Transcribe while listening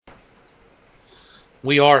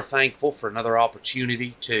We are thankful for another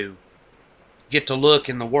opportunity to get to look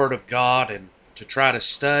in the Word of God and to try to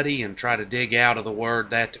study and try to dig out of the Word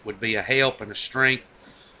that would be a help and a strength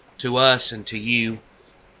to us and to you.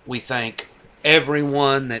 We thank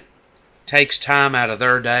everyone that takes time out of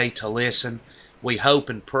their day to listen. We hope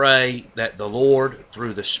and pray that the Lord,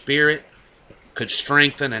 through the Spirit, could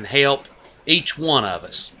strengthen and help each one of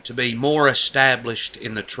us to be more established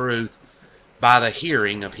in the truth by the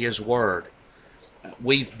hearing of His Word.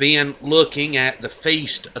 We've been looking at the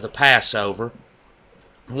Feast of the Passover,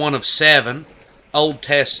 one of 7 Old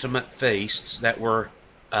Testament feasts that we're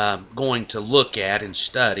going to look at and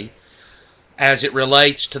study as it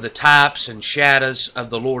relates to the types and shadows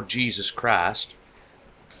of the Lord Jesus Christ.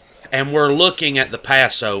 And we're looking at the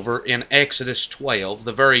Passover in Exodus 12,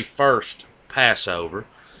 the very first Passover,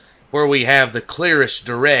 where we have the clearest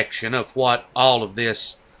direction of what all of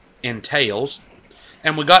this entails.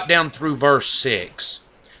 And we got down through verse 6.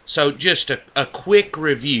 So just a quick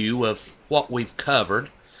review of what we've covered.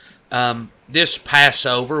 This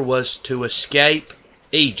Passover was to escape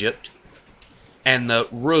Egypt and the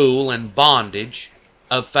rule and bondage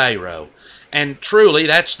of Pharaoh. And truly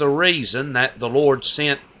that's the reason that the Lord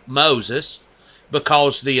sent Moses,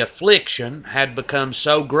 because the affliction had become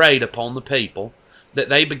so great upon the people that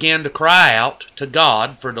they began to cry out to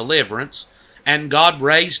God for deliverance. And God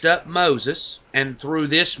raised up Moses, and through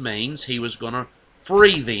this means He was going to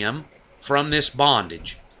free them from this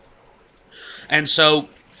bondage. And so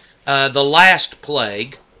the last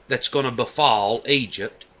plague that's going to befall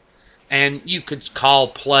Egypt, and you could call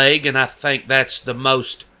plague, and I think that's the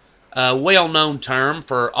most well-known term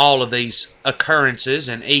for all of these occurrences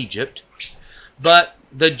in Egypt, but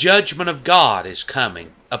the judgment of God is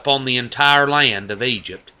coming upon the entire land of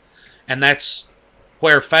Egypt, and that's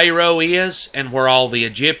where Pharaoh is and where all the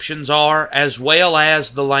Egyptians are, as well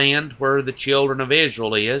as the land where the children of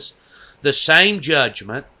Israel is. The same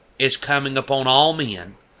judgment is coming upon all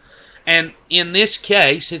men. And in this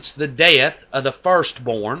case, it's the death of the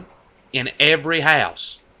firstborn in every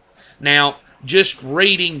house. Now, just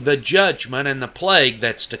reading the judgment and the plague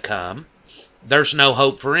that's to come, there's no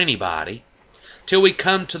hope for anybody, till we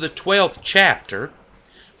come to the 12th chapter,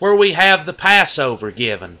 where we have the Passover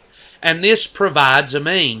given. And this provides a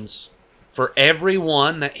means for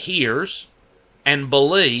everyone that hears and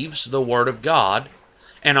believes the Word of God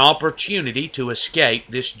an opportunity to escape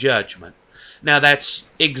this judgment. Now that's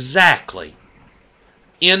exactly,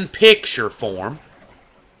 in picture form,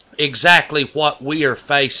 exactly what we are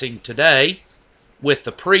facing today with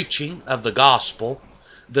the preaching of the gospel,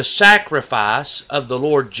 the sacrifice of the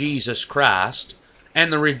Lord Jesus Christ,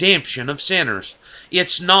 and the redemption of sinners.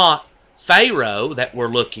 It's not Pharaoh that we're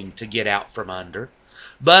looking to get out from under,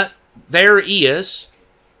 but there is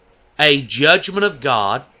a judgment of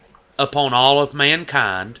God upon all of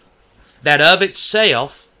mankind that of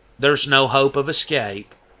itself there's no hope of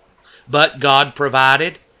escape. But God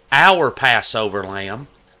provided our Passover lamb,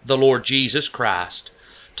 the Lord Jesus Christ,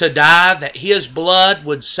 to die that His blood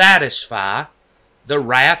would satisfy the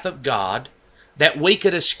wrath of God, that we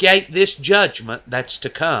could escape this judgment that's to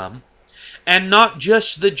come. And not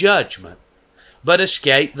just the judgment, but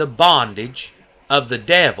escape the bondage of the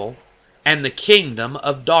devil and the kingdom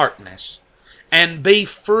of darkness, and be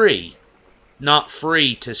free, not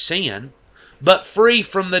free to sin, but free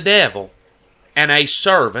from the devil, and a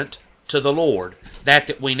servant to the Lord,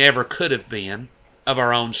 that we never could have been of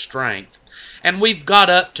our own strength. And we've got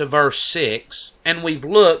up to verse 6, and we've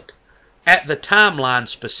looked at the timeline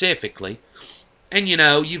specifically, and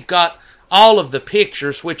you've got all of the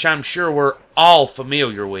pictures, which I'm sure we're all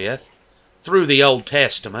familiar with, through the Old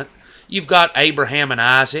Testament. You've got Abraham and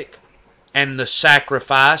Isaac, and the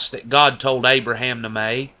sacrifice that God told Abraham to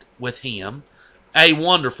make with him, a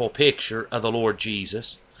wonderful picture of the Lord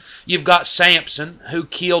Jesus. You've got Samson, who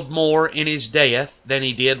killed more in his death than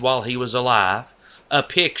he did while he was alive, a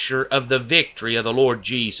picture of the victory of the Lord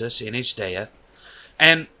Jesus in His death,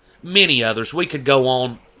 and many others. We could go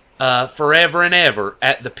on forever and ever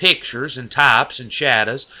at the pictures and types and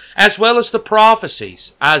shadows, as well as the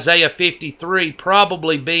prophecies. Isaiah 53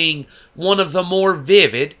 probably being one of the more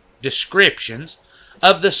vivid descriptions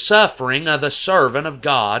of the suffering of the servant of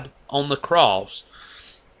God on the cross.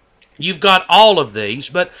 You've got all of these,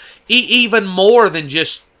 but even more than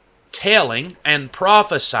just telling and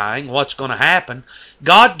prophesying what's going to happen,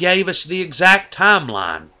 God gave us the exact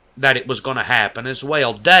timeline that it was going to happen as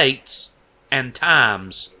well, dates and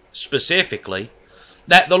times specifically,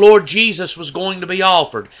 that the Lord Jesus was going to be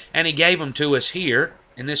offered, and He gave them to us here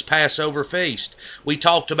in this Passover feast. We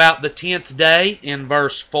talked about the 10th day in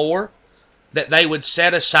verse 4, that they would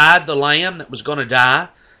set aside the lamb that was going to die,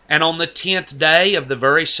 And on the 10th day of the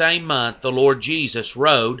very same month, the Lord Jesus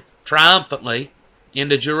rode triumphantly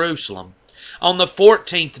into Jerusalem. On the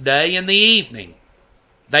 14th day in the evening,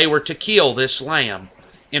 they were to kill this lamb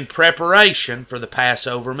in preparation for the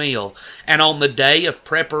Passover meal. And on the day of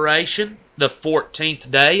preparation, the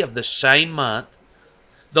 14th day of the same month,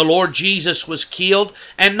 the Lord Jesus was killed,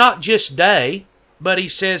 and not just day, but he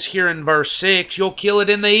says here in verse 6, you'll kill it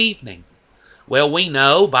in the evening. Well, we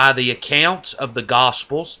know by the accounts of the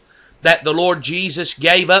Gospels that the Lord Jesus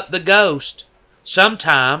gave up the ghost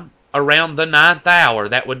sometime around the 9th hour.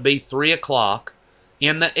 That would be 3 o'clock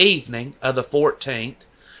in the evening of the 14th,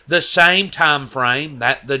 the same time frame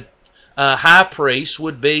that the high priest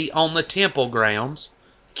would be on the temple grounds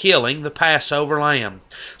killing the Passover lamb.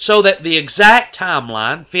 So that the exact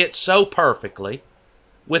timeline fits so perfectly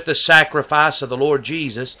with the sacrifice of the Lord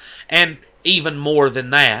Jesus, and even more than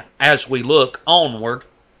that, as we look onward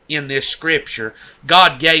in this scripture,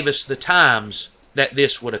 God gave us the times that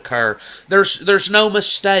this would occur. There's no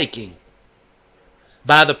mistaking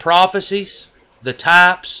by the prophecies, the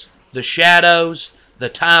types, the shadows, the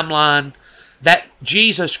timeline, that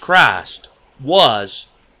Jesus Christ was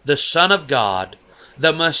the Son of God,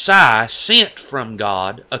 the Messiah sent from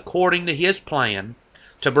God according to His plan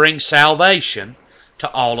to bring salvation to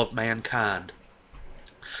all of mankind.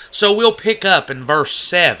 So we'll pick up in verse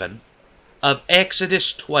 7 of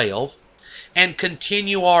Exodus 12 and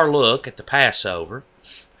continue our look at the Passover.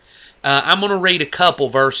 I'm going to read a couple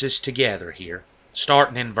verses together here,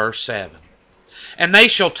 starting in verse 7. And they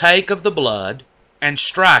shall take of the blood and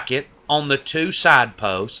strike it on the 2 side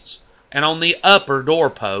posts and on the upper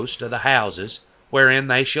doorpost of the houses wherein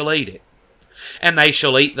they shall eat it. And they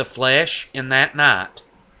shall eat the flesh in that night,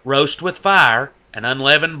 roast with fire and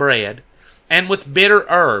unleavened bread, and with bitter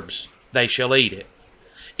herbs they shall eat it.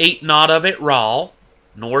 Eat not of it raw,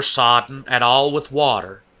 nor sodden at all with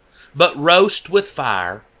water, but roast with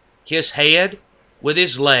fire his head with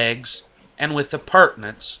his legs, and with the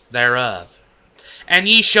purtenance thereof. And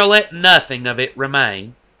ye shall let nothing of it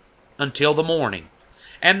remain until the morning,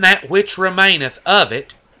 and that which remaineth of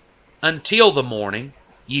it until the morning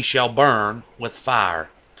ye shall burn with fire.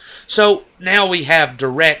 So now we have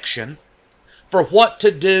direction for what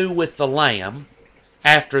to do with the lamb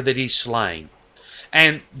after that he's slain.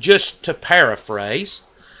 And just to paraphrase,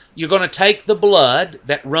 you're going to take the blood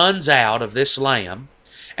that runs out of this lamb,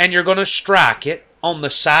 and you're going to strike it on the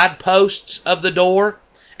side posts of the door,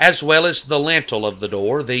 as well as the lintel of the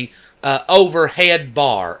door, the overhead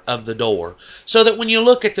bar of the door. So that when you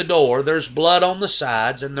look at the door, there's blood on the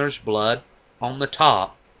sides and there's blood on the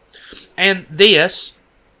top. And this,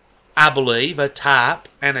 I believe, a type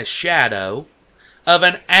and a shadow of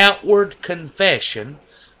an outward confession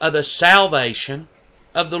of the salvation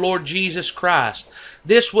of the Lord Jesus Christ.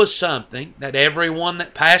 This was something that everyone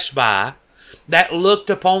that passed by, that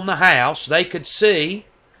looked upon the house, they could see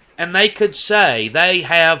and they could say they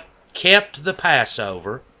have kept the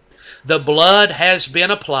Passover. The blood has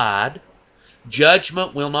been applied.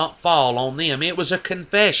 Judgment will not fall on them. It was a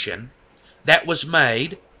confession that was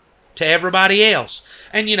made to everybody else.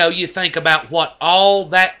 And you think about what all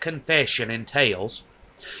that confession entails.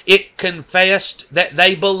 It confessed that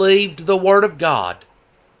they believed the Word of God.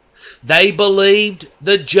 They believed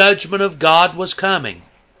the judgment of God was coming.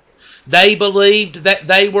 They believed that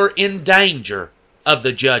they were in danger of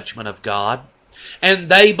the judgment of God. And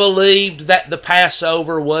they believed that the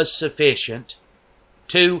Passover was sufficient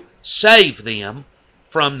to save them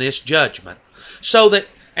from this judgment. So that,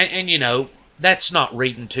 and that's not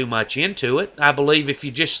reading too much into it. I believe if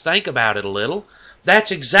you just think about it a little,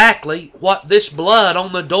 that's exactly what this blood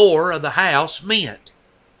on the door of the house meant.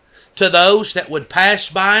 To those that would pass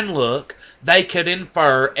by and look, they could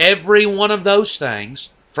infer every one of those things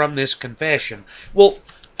from this confession. Well,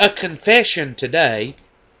 a confession today,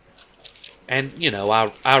 and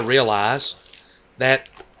I realize that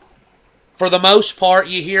for the most part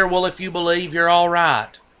you hear, well, if you believe, you're all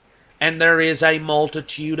right. And there is a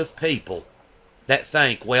multitude of people that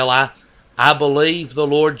think, well, I believe the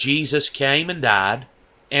Lord Jesus came and died,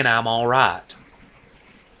 and I'm all right.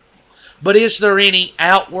 But is there any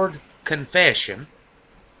outward confession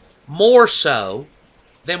more so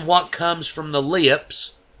than what comes from the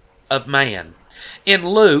lips of man? In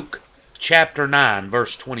Luke chapter 9,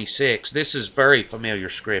 verse 26, this is very familiar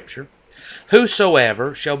scripture.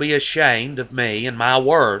 Whosoever shall be ashamed of me and my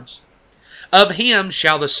words, of him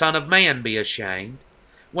shall the Son of Man be ashamed,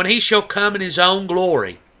 when he shall come in his own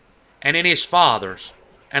glory, and in his Father's,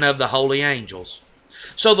 and of the holy angels.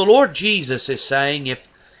 So the Lord Jesus is saying,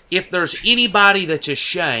 if there's anybody that's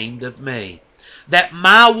ashamed of me, that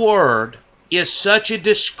my word is such a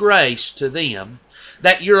disgrace to them,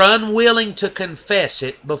 that you're unwilling to confess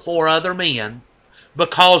it before other men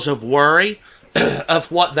because of worry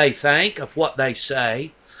of what they think, of what they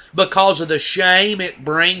say, because of the shame it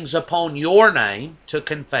brings upon your name to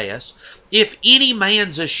confess. If any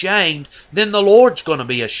man's ashamed, then the Lord's going to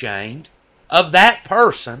be ashamed of that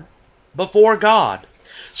person before God.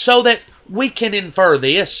 So that we can infer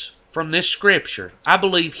this from this scripture. I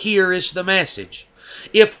believe here is the message.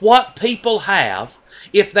 If what people have,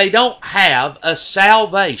 if they don't have a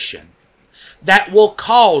salvation that will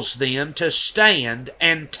cause them to stand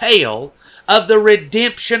and tell of the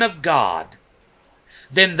redemption of God,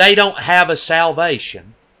 then they don't have a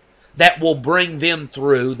salvation that will bring them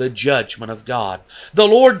through the judgment of God. The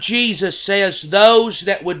Lord Jesus says those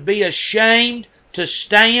that would be ashamed to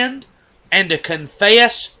stand and to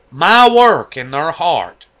confess my work in their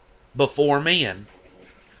heart before men,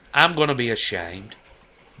 I'm going to be ashamed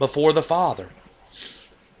before the Father.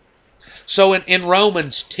 So in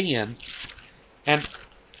Romans 10, and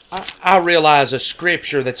I realize a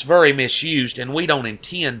scripture that's very misused, and we don't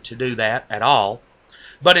intend to do that at all.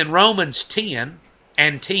 But in Romans 10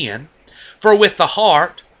 and 10, for with the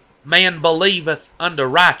heart man believeth unto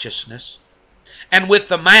righteousness, and with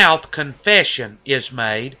the mouth confession is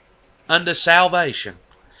made unto salvation.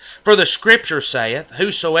 For the scripture saith,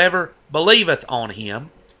 whosoever believeth on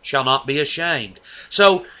him shall not be ashamed.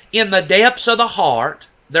 So in the depths of the heart,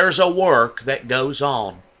 there's a work that goes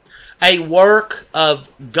on. A work of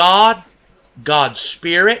God, God's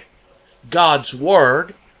Spirit, God's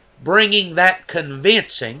Word, bringing that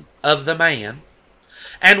convincing of the man.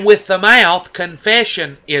 And with the mouth,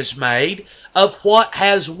 confession is made of what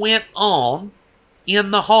has went on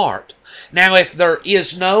in the heart. Now, if there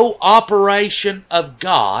is no operation of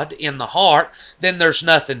God in the heart, then there's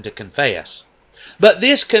nothing to confess. But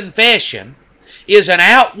this confession is an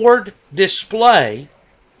outward display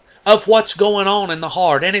of what's going on in the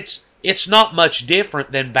heart. And it's not much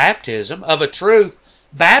different than baptism. Of a truth,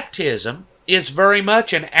 baptism is very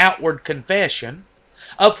much an outward confession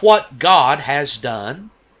of what God has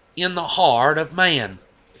done in the heart of man.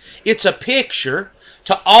 It's a picture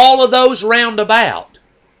to all of those round about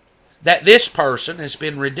that this person has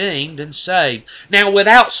been redeemed and saved. Now,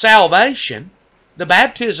 without salvation, the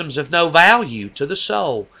baptism's of no value to the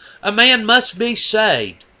soul. A man must be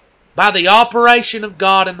saved by the operation of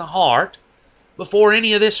God in the heart before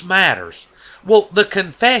any of this matters. Well, the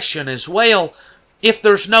confession as well, if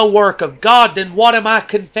there's no work of God, then what am I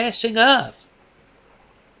confessing of?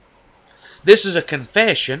 This is a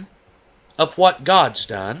confession of what God's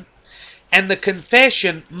done, and the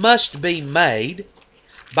confession must be made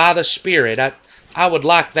by the Spirit. I would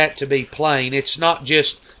like that to be plain. It's not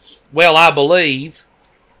just, well, I believe,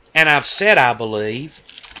 and I've said I believe,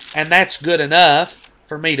 and that's good enough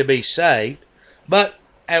for me to be saved. But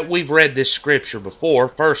we've read this scripture before,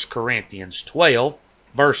 1 Corinthians 12,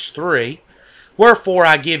 verse 3. Wherefore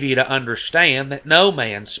I give you to understand that no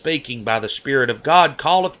man speaking by the Spirit of God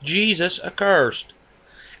calleth Jesus accursed,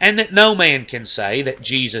 and that no man can say that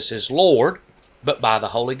Jesus is Lord, but by the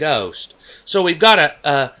Holy Ghost. So we've got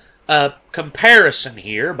a comparison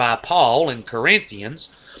here by Paul in Corinthians,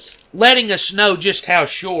 letting us know just how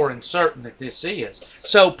sure and certain that this is.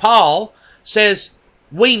 So Paul says,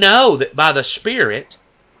 we know that by the Spirit,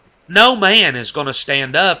 no man is going to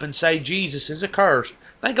stand up and say Jesus is accursed.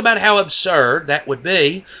 Think about how absurd that would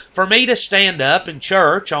be for me to stand up in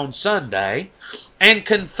church on Sunday and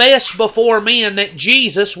confess before men that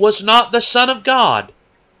Jesus was not the Son of God.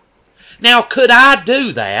 Now, could I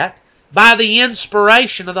do that by the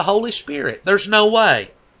inspiration of the Holy Spirit? There's no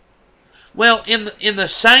way. Well, in the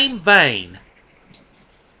same vein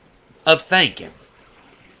of thinking,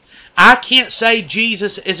 I can't say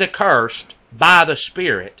Jesus is accursed by the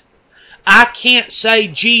Spirit. I can't say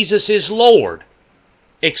Jesus is Lord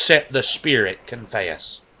except the Spirit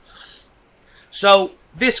confess. So,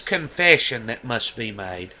 this confession that must be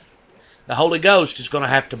made, the Holy Ghost is going to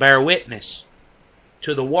have to bear witness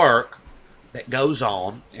to the work that goes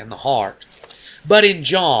on in the heart. But in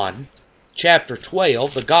John chapter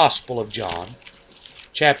 12, the Gospel of John,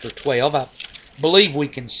 chapter 12, I believe we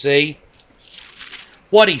can see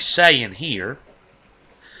what he's saying here.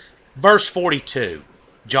 Verse 42,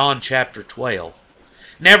 John chapter 12.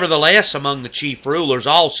 Nevertheless, among the chief rulers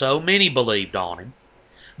also many believed on him,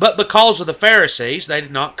 but because of the Pharisees they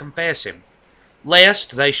did not confess him,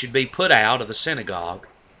 lest they should be put out of the synagogue.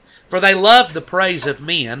 For they loved the praise of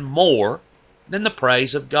men more than the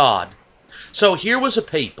praise of God. So here was a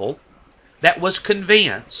people that was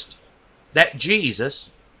convinced that Jesus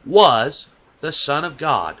was the Son of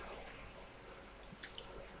God.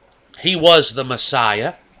 He was the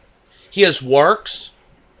Messiah. His works,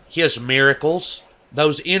 His miracles,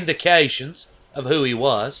 those indications of who he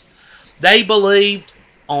was. They believed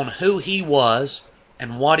on who he was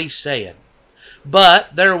and what he said.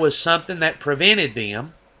 But there was something that prevented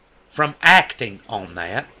them from acting on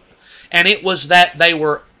that, and it was that they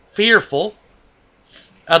were fearful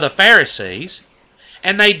of the Pharisees,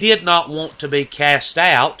 and they did not want to be cast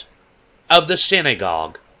out of the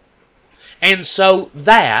synagogue. And so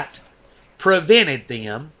that prevented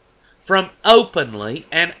them from openly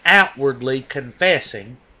and outwardly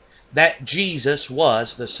confessing that Jesus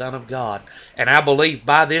was the Son of God. And I believe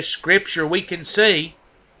by this scripture we can see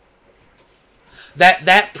that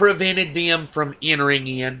that prevented them from entering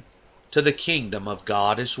in to the kingdom of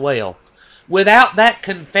God as well. Without that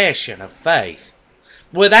confession of faith,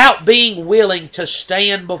 without being willing to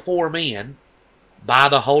stand before men by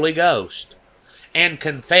the Holy Ghost and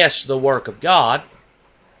confess the work of God,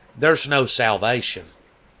 there's no salvation.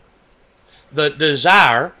 The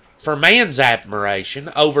desire for man's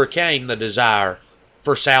admiration overcame the desire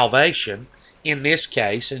for salvation, in this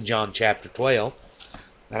case in John chapter 12.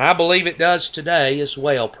 And I believe it does today as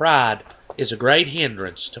well. Pride is a great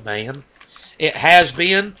hindrance to man. It has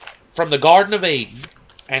been from the Garden of Eden,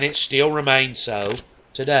 and it still remains so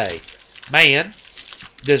today. Man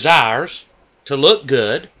desires to look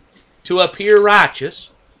good, to appear righteous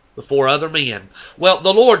before other men. Well,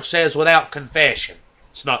 the Lord says without confession,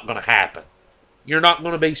 it's not going to happen. You're not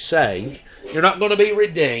going to be saved. You're not going to be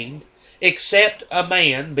redeemed, except a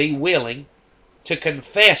man be willing to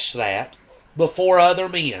confess that before other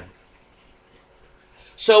men.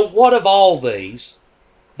 So what of all these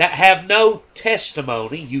that have no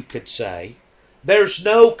testimony, you could say? There's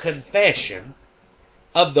no confession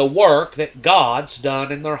of the work that God's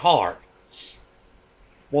done in their heart.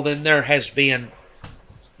 Well, then there has been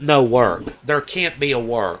no work. There can't be a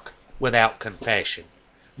work without confession.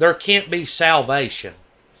 There can't be salvation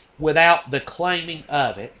without the claiming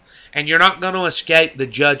of it. And you're not going to escape the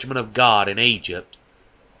judgment of God in Egypt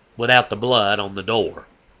without the blood on the door.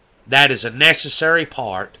 That is a necessary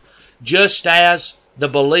part, just as the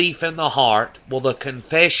belief in the heart, well, the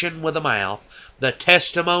confession with the mouth, the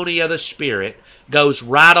testimony of the Spirit goes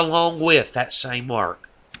right along with that same work.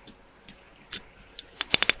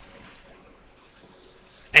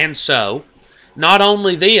 And so, not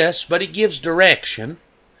only this, but it gives direction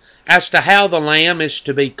as to how the lamb is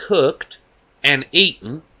to be cooked and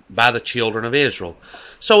eaten by the children of Israel.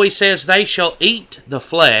 So he says, they shall eat the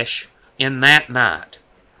flesh in that night,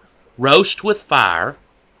 roast with fire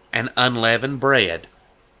and unleavened bread,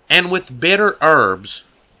 and with bitter herbs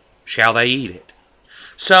shall they eat it.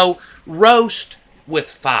 So, roast with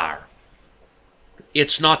fire.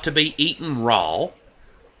 It's not to be eaten raw,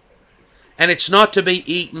 and it's not to be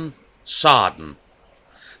eaten sodden.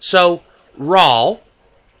 So, raw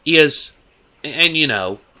is, and you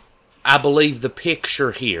know, I believe the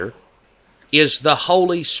picture here is the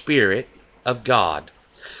Holy Spirit of God.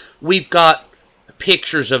 We've got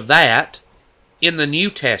pictures of that in the New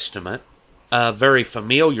Testament, a very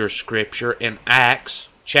familiar scripture in Acts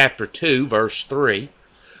chapter 2, verse 3.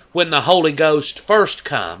 When the Holy Ghost first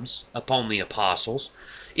comes upon the apostles,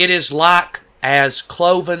 it is like as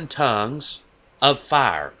cloven tongues of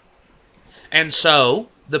fire. And so,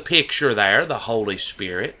 the picture there, the Holy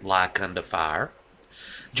Spirit, like unto fire.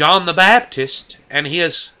 John the Baptist and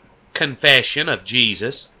his confession of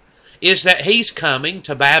Jesus is that he's coming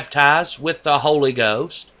to baptize with the Holy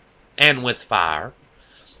Ghost and with fire.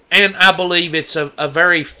 And I believe it's a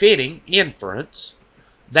very fitting inference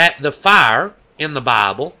that the fire in the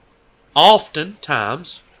Bible,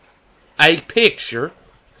 oftentimes a picture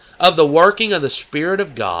of the working of the Spirit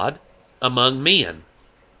of God among men.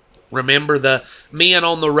 Remember the men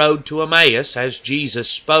on the road to Emmaus, as Jesus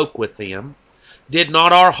spoke with them, did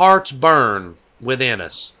not our hearts burn within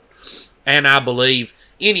us? And I believe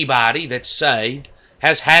anybody that's saved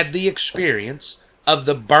has had the experience of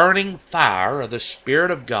the burning fire of the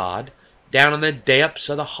Spirit of God down in the depths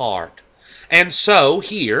of the heart. And so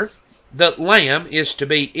here, the lamb is to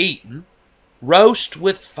be eaten, roast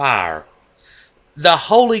with fire. The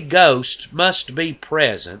Holy Ghost must be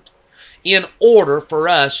present in order for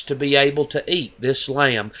us to be able to eat this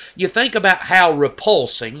lamb. You think about how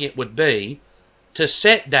repulsing it would be to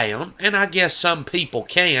sit down, and I guess some people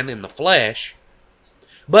can in the flesh,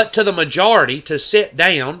 but to the majority to sit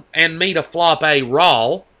down and meet a flop a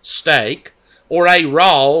raw steak or a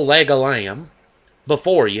raw leg of lamb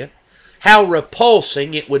before you, how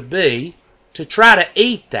repulsing it would be to try to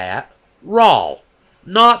eat that raw,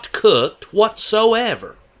 not cooked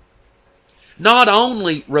whatsoever. Not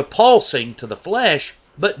only repulsing to the flesh,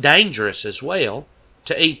 but dangerous as well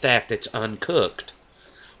to eat that that's uncooked.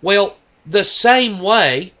 Well, the same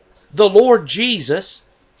way the Lord Jesus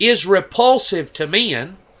is repulsive to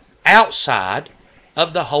men outside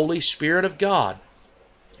of the Holy Spirit of God.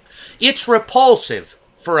 It's repulsive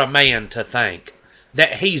for a man to think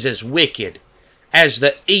that he's as wicked as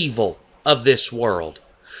the evil of this world.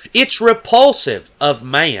 It's repulsive of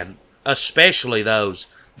man, especially those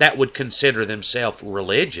that would consider themselves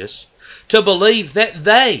religious, to believe that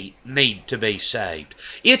they need to be saved.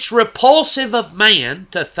 It's repulsive of man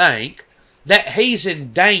to think that he's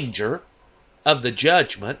in danger of the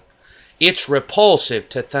judgment. It's repulsive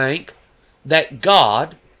to think that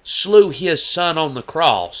God slew His Son on the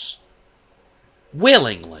cross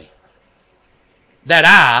willingly, that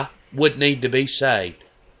I would need to be saved.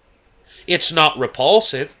 It's not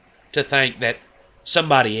repulsive to think that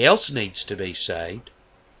somebody else needs to be saved.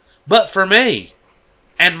 But for me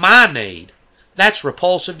and my need, that's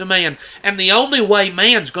repulsive to man. And the only way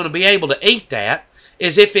man's going to be able to eat that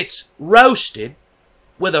is if it's roasted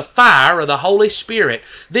with a fire of the Holy Spirit.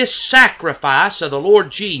 This sacrifice of the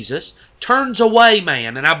Lord Jesus turns away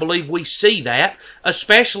man, and I believe we see that,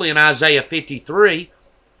 especially in Isaiah 53,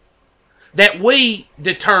 that we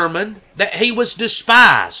determined that He was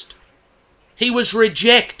despised. He was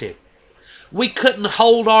rejected. We couldn't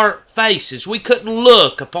hold our faces. We couldn't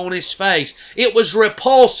look upon His face. It was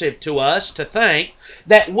repulsive to us to think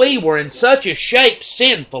that we were in such a shape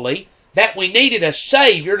sinfully that we needed a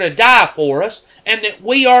Savior to die for us and that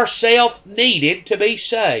we ourselves needed to be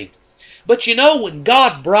saved. But you know, when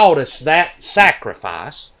God brought us that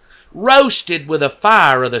sacrifice, roasted with a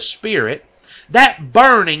fire of the Spirit, that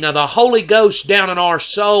burning of the Holy Ghost down in our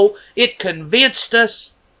soul, it convinced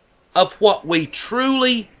us of what we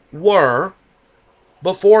truly were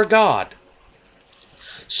before God.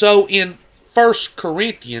 So in 1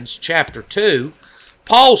 Corinthians chapter 2,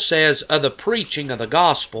 Paul says of the preaching of the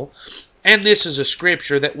gospel, and this is a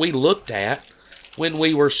scripture that we looked at when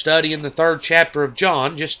we were studying the 3rd chapter of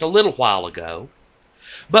John just a little while ago.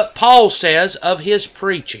 But Paul says of his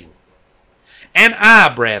preaching, "And I,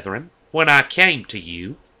 brethren, when I came to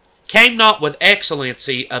you, came not with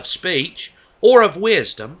excellency of speech or of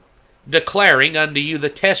wisdom, declaring unto you the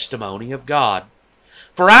testimony of God.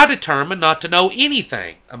 For I determined not to know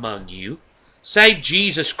anything among you, save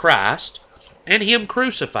Jesus Christ and Him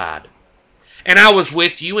crucified. And I was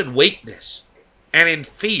with you in weakness, and in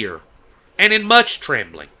fear, and in much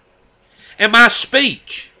trembling. And my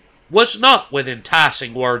speech was not with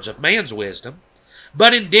enticing words of man's wisdom,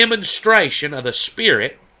 but in demonstration of the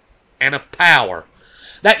Spirit and of power,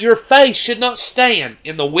 that your faith should not stand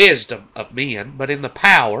in the wisdom of men, but in the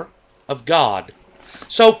power of God."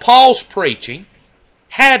 So Paul's preaching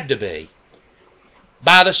had to be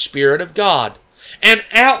by the Spirit of God. And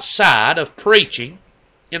outside of preaching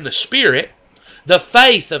in the Spirit, the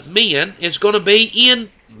faith of men is going to be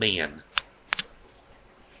in men.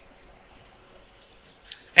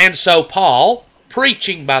 And so Paul's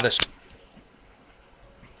preaching by the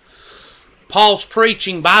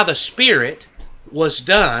Spirit was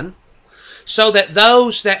done so that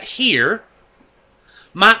those that hear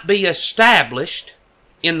might be established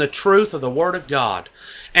in the truth of the Word of God.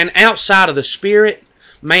 And outside of the Spirit,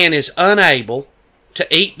 man is unable to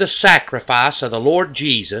eat the sacrifice of the Lord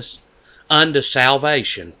Jesus unto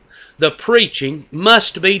salvation. The preaching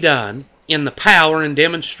must be done in the power and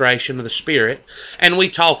demonstration of the Spirit. And we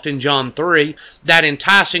talked in John 3 that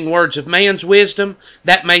enticing words of man's wisdom,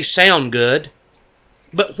 that may sound good,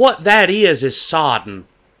 but what that is sodden.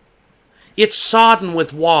 It's sodden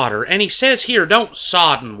with water. And he says here, don't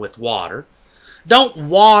sodden with water. Don't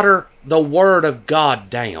water the Word of God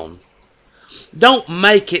down. Don't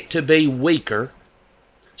make it to be weaker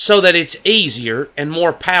so that it's easier and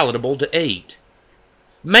more palatable to eat.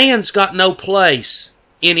 Man's got no place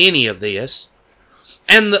in any of this.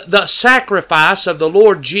 And the sacrifice of the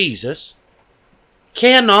Lord Jesus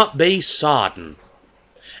cannot be sodden.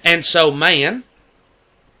 And so man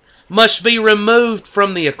must be removed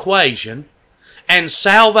from the equation, and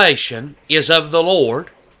salvation is of the Lord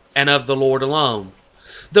and of the Lord alone.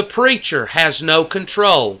 The preacher has no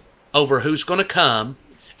control over who's going to come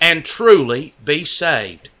and truly be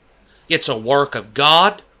saved. It's a work of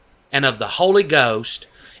God and of the Holy Ghost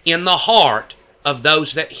in the heart of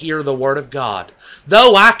those that hear the Word of God.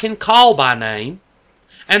 Though I can call by name,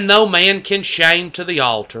 and though man can shame to the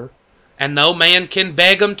altar, and though man can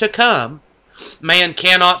beg them to come, man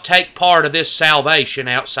cannot take part of this salvation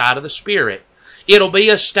outside of the Spirit. It'll be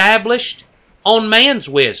established on man's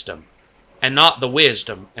wisdom and not the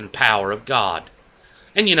wisdom and power of God.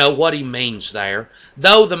 And you know what he means there.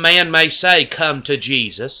 Though the man may say, "Come to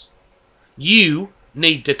Jesus," you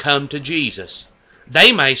need to come to Jesus.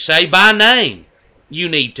 They may say by name, you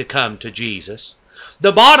need to come to Jesus.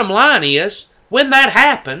 The bottom line is, when that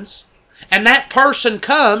happens, and that person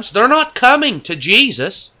comes, they're not coming to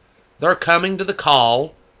Jesus. They're coming to the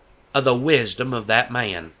call of the wisdom of that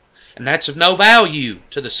man. And that's of no value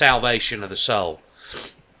to the salvation of the soul.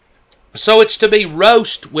 So it's to be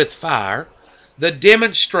roast with fire, the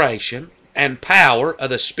demonstration and power of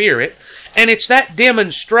the Spirit. And it's that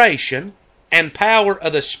demonstration and power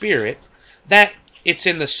of the Spirit that it's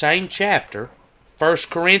in the same chapter, 1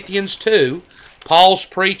 Corinthians 2. Paul's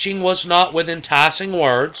preaching was not with enticing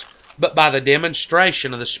words, but by the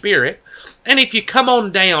demonstration of the Spirit. And if you come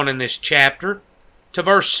on down in this chapter to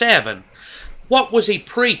verse 7, what was he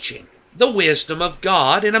preaching? The wisdom of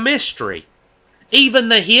God in a mystery. Even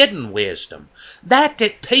the hidden wisdom. That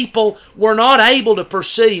people were not able to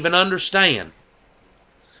perceive and understand.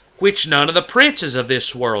 Which none of the princes of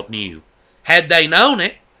this world knew. Had they known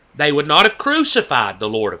it, they would not have crucified the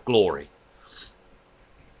Lord of glory.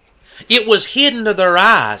 It was hidden to their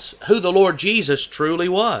eyes who the Lord Jesus truly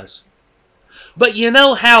was. But you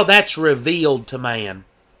know how that's revealed to man?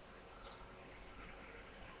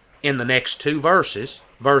 In the next two verses,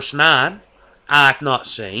 verse 9, eye hath not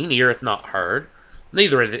seen, ear hath not heard,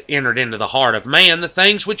 neither hath it entered into the heart of man the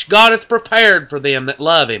things which God hath prepared for them that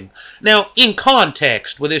love Him. Now, in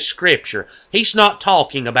context with this scripture, he's not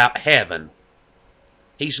talking about heaven.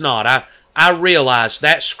 He's not. I realize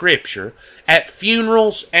that scripture at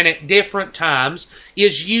funerals and at different times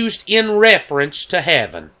is used in reference to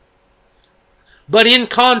heaven. But in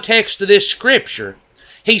context of this scripture,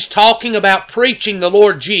 he's talking about preaching the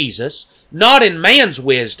Lord Jesus, not in man's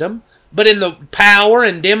wisdom, but in the power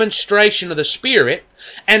and demonstration of the Spirit,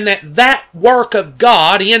 and that work of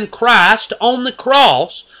God in Christ on the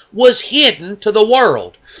cross was hidden to the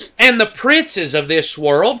world. And the princes of this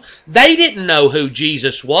world, they didn't know who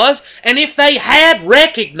Jesus was, and if they had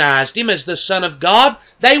recognized Him as the Son of God,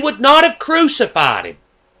 they would not have crucified Him.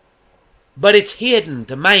 But it's hidden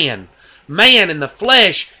to man. Man in the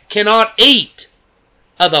flesh cannot eat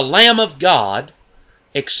of the Lamb of God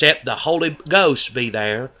except the Holy Ghost be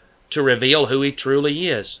there to reveal who He truly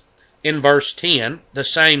is. In verse 10, the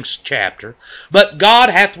same chapter, but God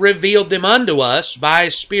hath revealed them unto us by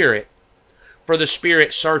His Spirit. For the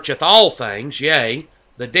Spirit searcheth all things, yea,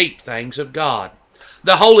 the deep things of God.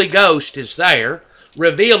 The Holy Ghost is there,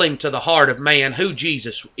 revealing to the heart of man who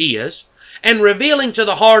Jesus is, and revealing to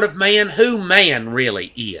the heart of man who man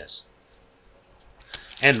really is.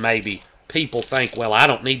 And maybe people think, well, I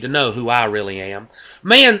don't need to know who I really am.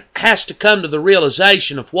 Man has to come to the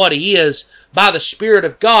realization of what he is by the Spirit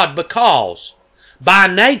of God, because by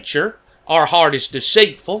nature our heart is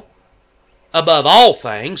deceitful above all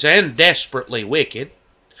things and desperately wicked.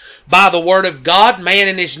 By the Word of God, man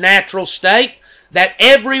in his natural state, that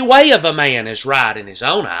every way of a man is right in his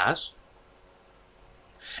own eyes.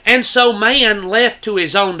 And so man, left to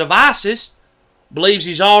his own devices, believes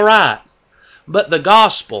he's all right. But the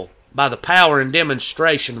gospel, by the power and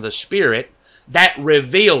demonstration of the Spirit, that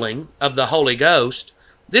revealing of the Holy Ghost,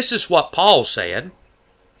 this is what Paul said,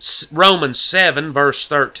 Romans 7 verse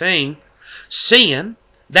 13, sin,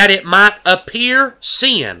 that it might appear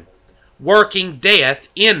sin, working death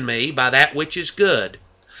in me by that which is good.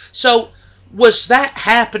 So, was that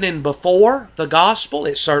happening before the gospel?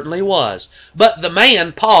 It certainly was. But the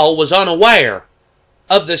man, Paul, was unaware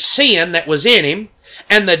of the sin that was in him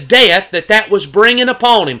and the death that was bringing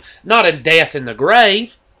upon him. Not a death in the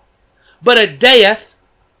grave, but a death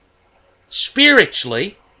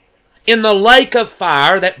spiritually in the lake of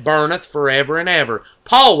fire that burneth forever and ever.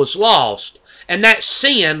 Paul was lost, and that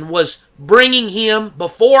sin was bringing him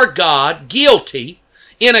before God guilty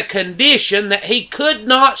in a condition that he could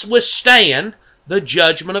not withstand the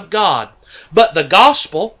judgment of God. But the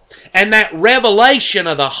gospel and that revelation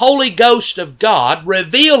of the Holy Ghost of God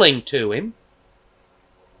revealing to him,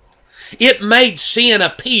 it made sin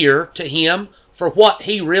appear to him for what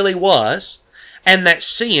he really was, and that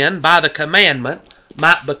sin, by the commandment,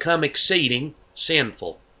 might become exceeding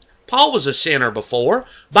sinful. Paul was a sinner before,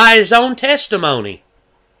 by his own testimony,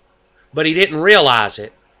 but he didn't realize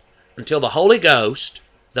it until the Holy Ghost,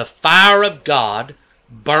 the fire of God,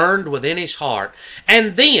 burned within his heart.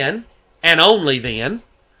 And then, and only then,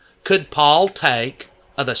 could Paul take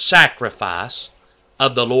of the sacrifice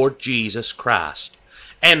of the Lord Jesus Christ.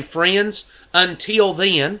 And friends, until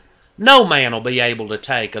then, no man will be able to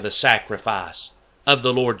take of the sacrifice of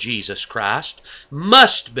the Lord Jesus Christ.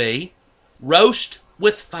 Must be roast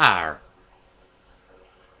with fire,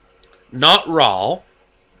 not raw,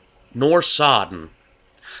 nor sodden.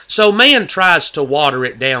 So man tries to water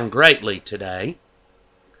it down greatly today,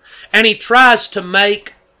 and he tries to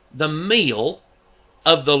make the meal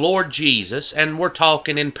of the Lord Jesus, and we're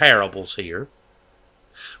talking in parables here,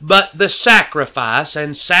 but the sacrifice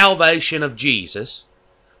and salvation of Jesus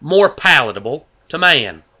more palatable to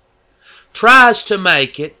man. Tries to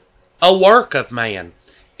make it a work of man,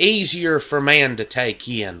 easier for man to take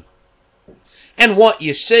in. And what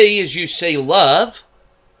you see is you see love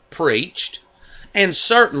preached, and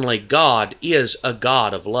certainly God is a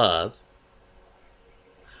God of love,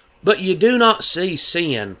 but you do not see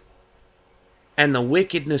sin and the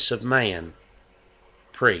wickedness of man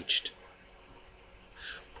preached.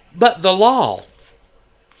 But the law,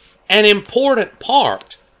 an important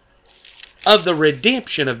part of the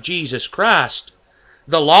redemption of Jesus Christ,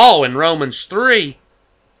 the law in Romans 3,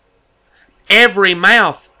 every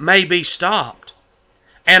mouth may be stopped,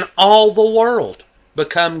 and all the world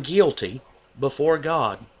become guilty before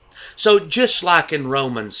God. So just like in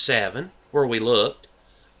Romans 7, where we looked,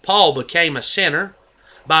 Paul became a sinner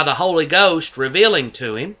by the Holy Ghost revealing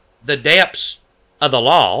to him the depths of the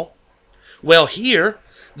law. Well, here,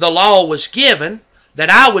 the law was given that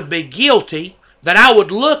I would be guilty, that I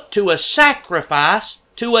would look to a sacrifice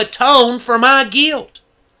to atone for my guilt,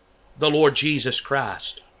 the Lord Jesus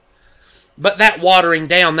Christ. But that watering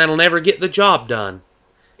down, that'll never get the job done.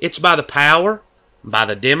 It's by the power, by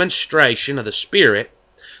the demonstration of the Spirit,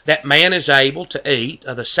 that man is able to eat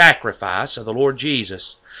of the sacrifice of the Lord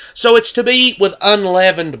Jesus. So it's to be eat with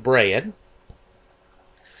unleavened bread.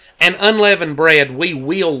 And unleavened bread we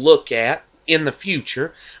will look at in the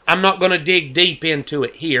future. I'm not going to dig deep into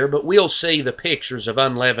it here, but we'll see the pictures of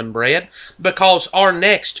unleavened bread, because our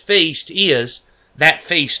next feast is that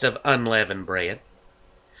feast of unleavened bread.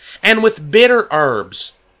 And with bitter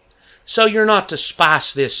herbs. So you're not to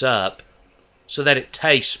spice this up so that it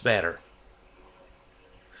tastes better,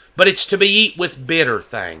 but it's to be eat with bitter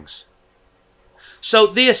things. So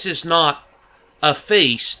this is not a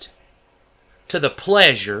feast to the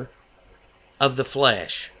pleasure of the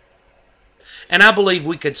flesh. And I believe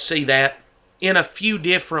we could see that in a few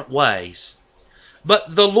different ways.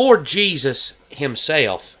 But the Lord Jesus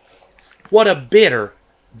himself, what a bitter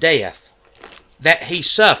death that he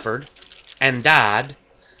suffered and died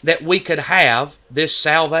that we could have this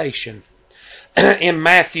salvation. In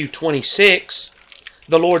Matthew 26,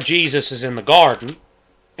 the Lord Jesus is in the garden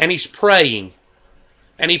and he's praying.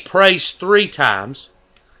 And he prays 3 times,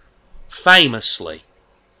 famously,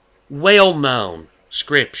 well-known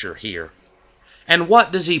scripture here. And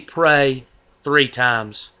what does he pray 3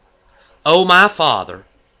 times? O my Father,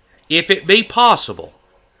 if it be possible,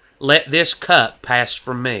 let this cup pass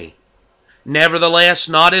from me. Nevertheless,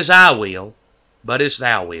 not as I will, but as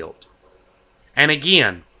thou wilt. And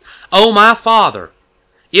again, O my Father,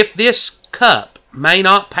 if this cup may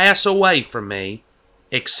not pass away from me,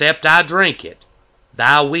 except I drink it,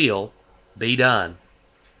 thy will be done.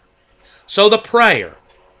 So the prayer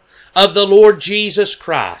of the Lord Jesus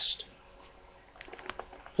Christ,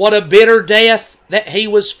 what a bitter death that he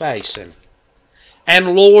was facing.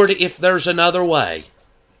 And Lord, if there's another way,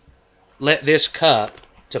 let this cup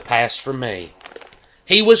to pass from me.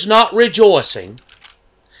 He was not rejoicing.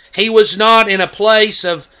 He was not in a place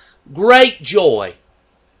of great joy.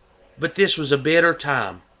 But this was a bitter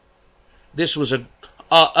time. This was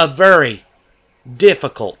a very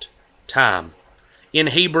difficult time. In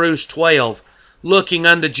Hebrews 12, looking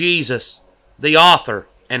unto Jesus, the author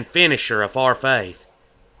and finisher of our faith,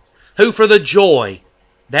 who for the joy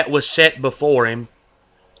that was set before him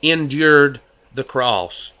endured the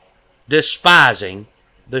cross, despising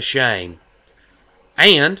the shame,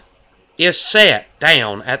 and is set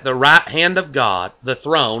down at the right hand of God, the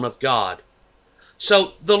throne of God.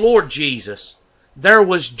 So the Lord Jesus, there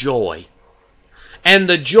was joy. And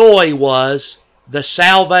the joy was the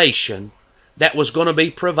salvation that was going to be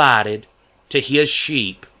provided to his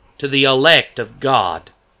sheep, to the elect of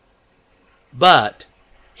God. But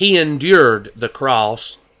he endured the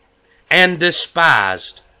cross and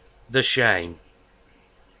despised the shame.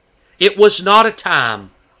 It was not a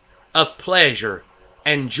time of pleasure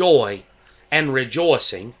and joy and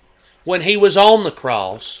rejoicing when he was on the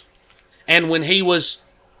cross and when he was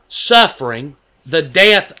suffering the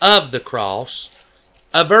death of the cross,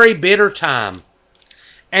 a very bitter time.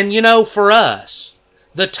 And you know, for us,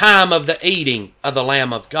 the time of the eating of the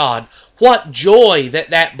Lamb of God, what joy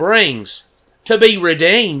that brings to be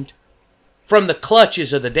redeemed from the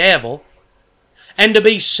clutches of the devil and to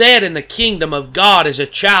be set in the kingdom of God as a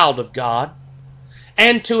child of God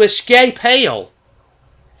and to escape hell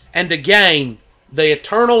and to gain the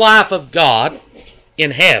eternal life of God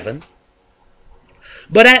in heaven.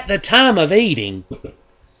 But at the time of eating,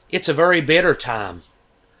 it's a very bitter time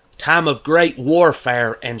of great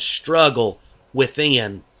warfare and struggle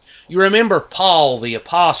within. You remember Paul the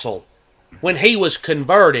apostle when he was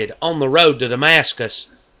converted on the road to Damascus,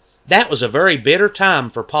 that was a very bitter time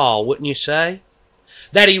for Paul, wouldn't you say?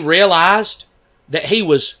 That he realized that he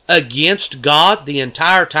was against God the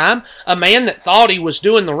entire time. A man that thought he was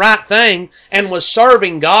doing the right thing and was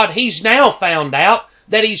serving God, he's now found out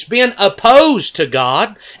that he's been opposed to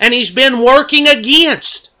God and he's been working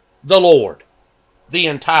against the Lord the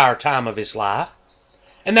entire time of his life.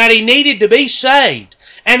 And that he needed to be saved.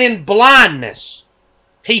 And in blindness,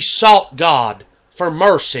 he sought God for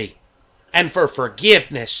mercy and for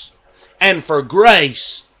forgiveness and for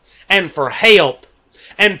grace and for help.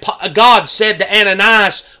 And God said to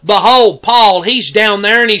Ananias, behold, Paul, he's down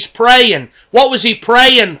there and he's praying. What was he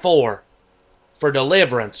praying for? For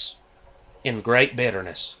deliverance in great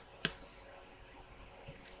bitterness.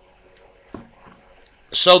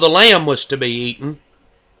 So the lamb was to be eaten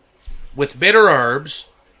with bitter herbs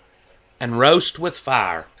and roast with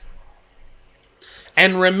fire.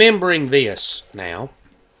 And remembering this now,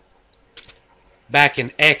 back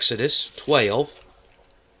in Exodus 12,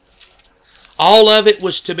 all of it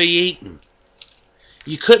was to be eaten.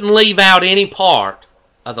 You couldn't leave out any part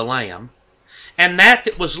of the lamb. And that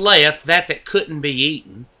was left, that couldn't be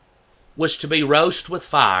eaten, was to be roasted with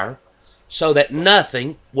fire, so that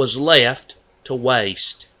nothing was left to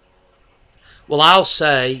waste. Well, I'll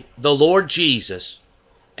say the Lord Jesus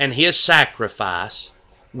and His sacrifice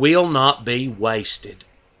will not be wasted.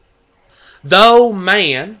 Though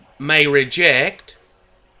man may reject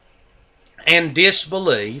and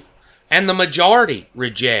disbelieve, and the majority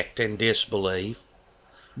reject and disbelieve,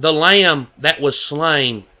 the Lamb that was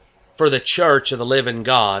slain for the church of the living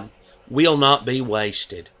God will not be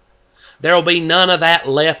wasted. There will be none of that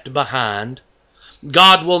left behind.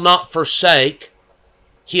 God will not forsake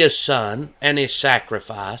His Son and His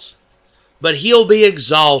sacrifice, but He'll be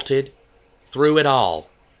exalted through it all.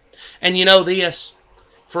 And you know this,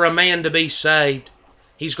 for a man to be saved,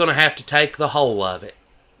 he's going to have to take the whole of it.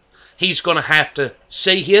 He's going to have to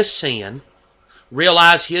see his sin,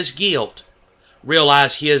 realize his guilt,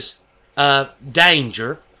 realize his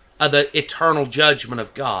danger of the eternal judgment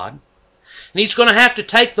of God. And he's going to have to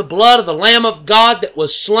take the blood of the Lamb of God that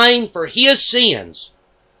was slain for his sins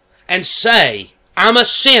and say, I'm a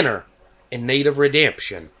sinner in need of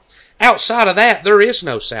redemption. Outside of that, there is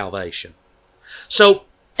no salvation. So,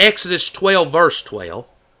 Exodus 12, verse 12,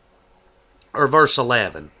 or verse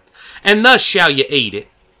 11, and thus shall ye eat it,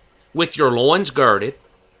 with your loins girded,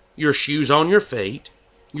 your shoes on your feet,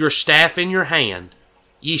 your staff in your hand.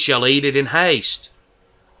 Ye shall eat it in haste.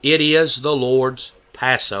 It is the Lord's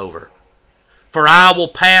Passover. For I will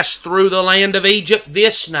pass through the land of Egypt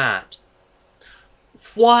this night.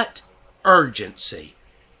 What urgency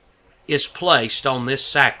is placed on this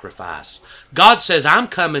sacrifice? God says, I'm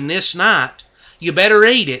coming this night. You better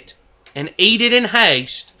eat it, and eat it in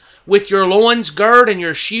haste, with your loins girded and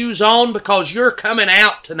your shoes on, because you're coming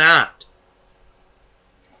out tonight.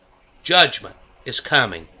 Judgment is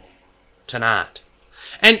coming tonight.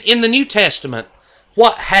 And in the New Testament,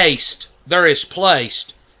 what haste there is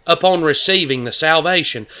placed upon receiving the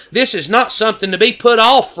salvation. This is not something to be put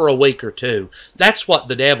off for a week or two. That's what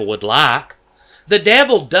the devil would like. The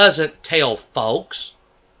devil doesn't tell folks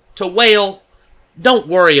to, well, don't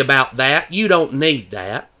worry about that. You don't need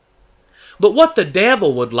that. But what the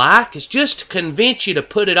devil would like is just to convince you to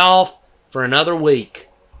put it off for another week.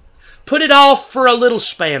 Put it off for a little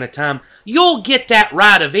span of time. You'll get that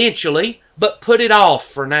right eventually, but put it off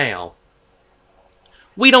for now.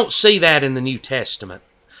 We don't see that in the New Testament.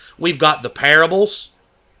 We've got the parables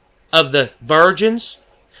of the virgins,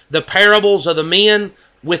 the parables of the men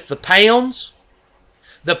with the pounds,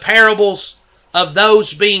 the parables of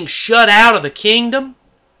those being shut out of the kingdom.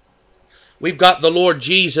 We've got the Lord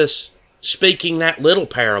Jesus speaking that little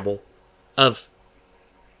parable of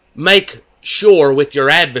make sure with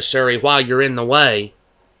your adversary while you're in the way,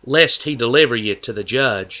 lest he deliver you to the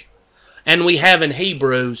judge. And we have in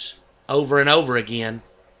Hebrews over and over again,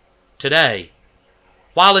 today,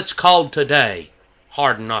 while it's called today,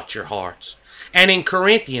 harden not your hearts. And in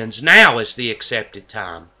Corinthians, now is the accepted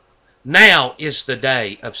time. Now is the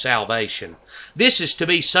day of salvation. This is to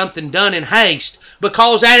be something done in haste,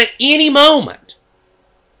 because at any moment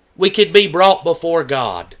we could be brought before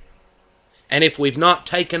God. And if we've not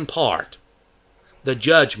taken part, the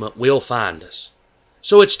judgment will find us.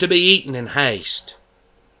 So it's to be eaten in haste.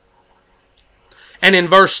 And in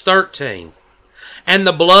verse 13, and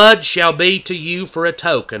the blood shall be to you for a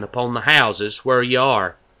token upon the houses where ye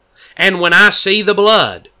are. And when I see the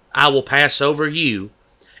blood, I will pass over you,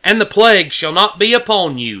 and the plague shall not be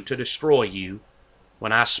upon you to destroy you,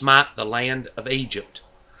 when I smite the land of Egypt.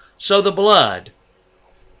 So the blood,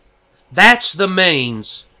 that's the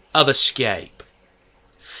means of escape.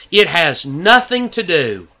 It has nothing to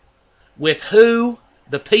do with who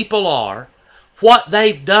the people are, what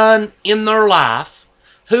they've done in their life,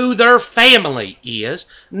 who their family is,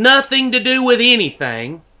 nothing to do with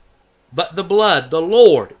anything but the blood. The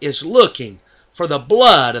Lord is looking for the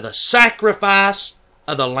blood of the sacrifice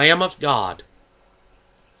of the Lamb of God.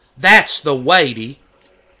 That's the weighty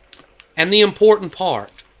and the important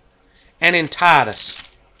part. And in Titus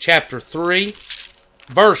chapter 3,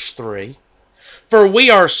 verse 3, for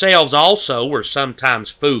we ourselves also were sometimes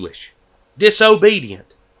foolish,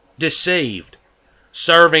 disobedient, deceived,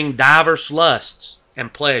 serving divers lusts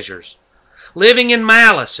and pleasures, living in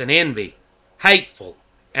malice and envy, hateful,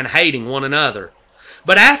 and hating one another.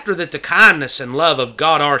 But after that the kindness and love of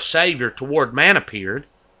God our Savior toward man appeared,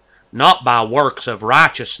 not by works of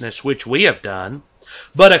righteousness which we have done,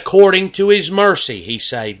 but according to His mercy He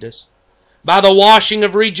saved us, by the washing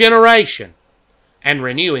of regeneration and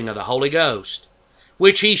renewing of the Holy Ghost,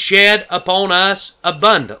 which He shed upon us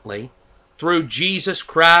abundantly through Jesus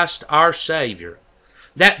Christ our Savior,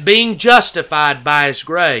 that being justified by His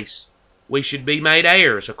grace, we should be made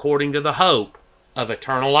heirs according to the hope of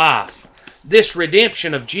eternal life. This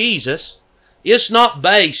redemption of Jesus is not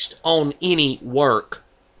based on any work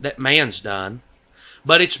that man's done,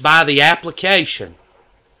 but it's by the application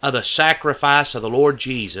of the sacrifice of the Lord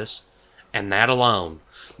Jesus, and that alone.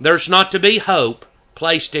 There's not to be hope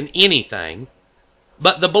placed in anything,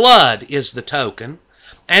 but the blood is the token,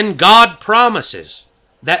 and God promises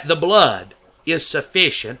that the blood is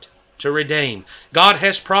sufficient to redeem. God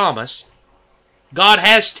has promised, God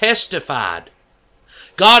has testified,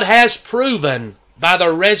 God has proven by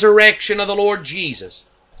the resurrection of the Lord Jesus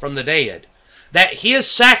from the dead that His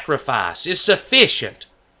sacrifice is sufficient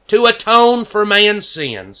to atone for man's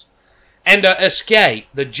sins and to escape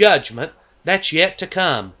the judgment that's yet to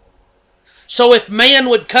come. So if man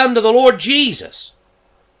would come to the Lord Jesus,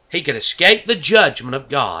 he could escape the judgment of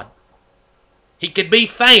God. He could be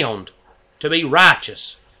found to be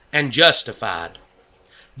righteous and justified.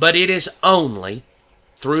 But it is only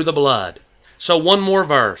through the blood. So one more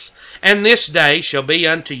verse. And this day shall be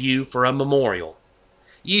unto you for a memorial.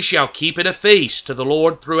 Ye shall keep it a feast to the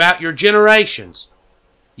Lord throughout your generations.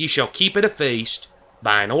 Ye shall keep it a feast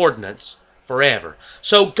by an ordinance forever.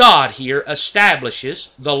 So God here establishes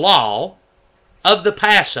the law of the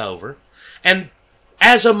Passover, and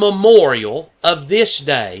as a memorial of this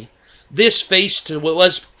day, this feast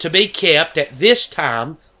was to be kept at this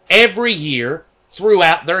time every year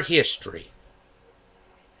throughout their history,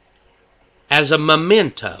 as a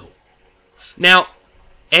memento. Now,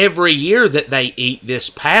 every year that they eat this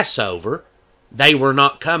Passover, they were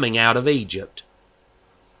not coming out of Egypt.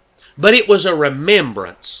 But it was a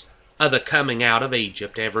remembrance of the coming out of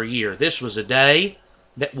Egypt every year. This was a day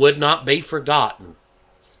that would not be forgotten.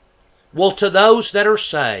 Well, to those that are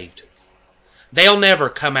saved, they'll never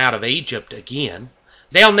come out of Egypt again.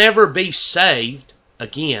 They'll never be saved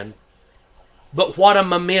again. But what a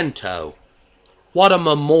memento, what a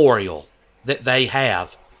memorial that they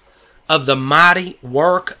have of the mighty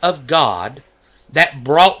work of God that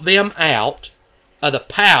brought them out of the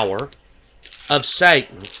power of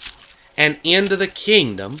Satan and into the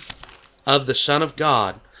kingdom of the Son of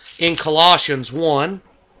God. In Colossians 1,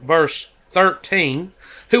 verse 13,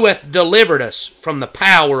 who hath delivered us from the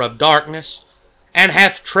power of darkness, and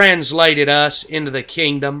hath translated us into the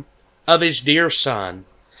kingdom of His dear Son,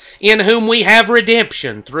 in whom we have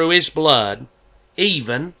redemption through His blood,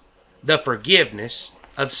 even the forgiveness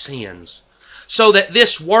of sins. So that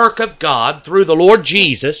this work of God through the Lord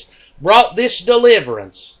Jesus brought this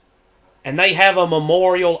deliverance, and they have a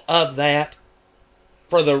memorial of that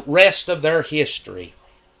for the rest of their history.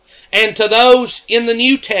 And to those in the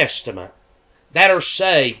New Testament that are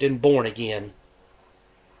saved and born again,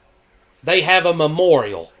 they have a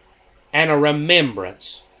memorial and a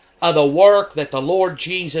remembrance of the work that the Lord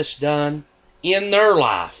Jesus done in their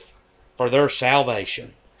life for their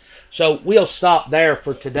salvation. So we'll stop there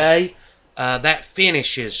for today. That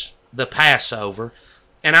finishes the Passover.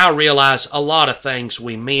 And I realize a lot of things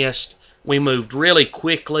we missed. We moved really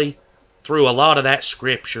quickly through a lot of that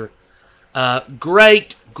scripture.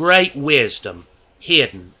 Great wisdom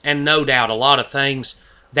hidden, and no doubt a lot of things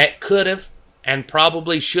that could have and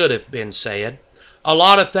probably should have been said. A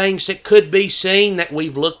lot of things that could be seen that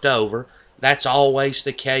we've looked over. That's always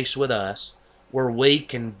the case with us. We're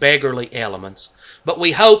weak and beggarly elements. But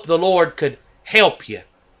we hope the Lord could help you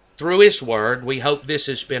through His Word. We hope this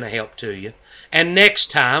has been a help to you. And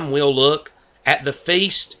next time we'll look at the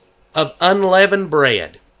Feast of Unleavened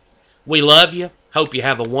Bread. We love you. Hope you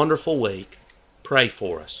have a wonderful week. Pray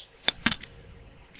for us.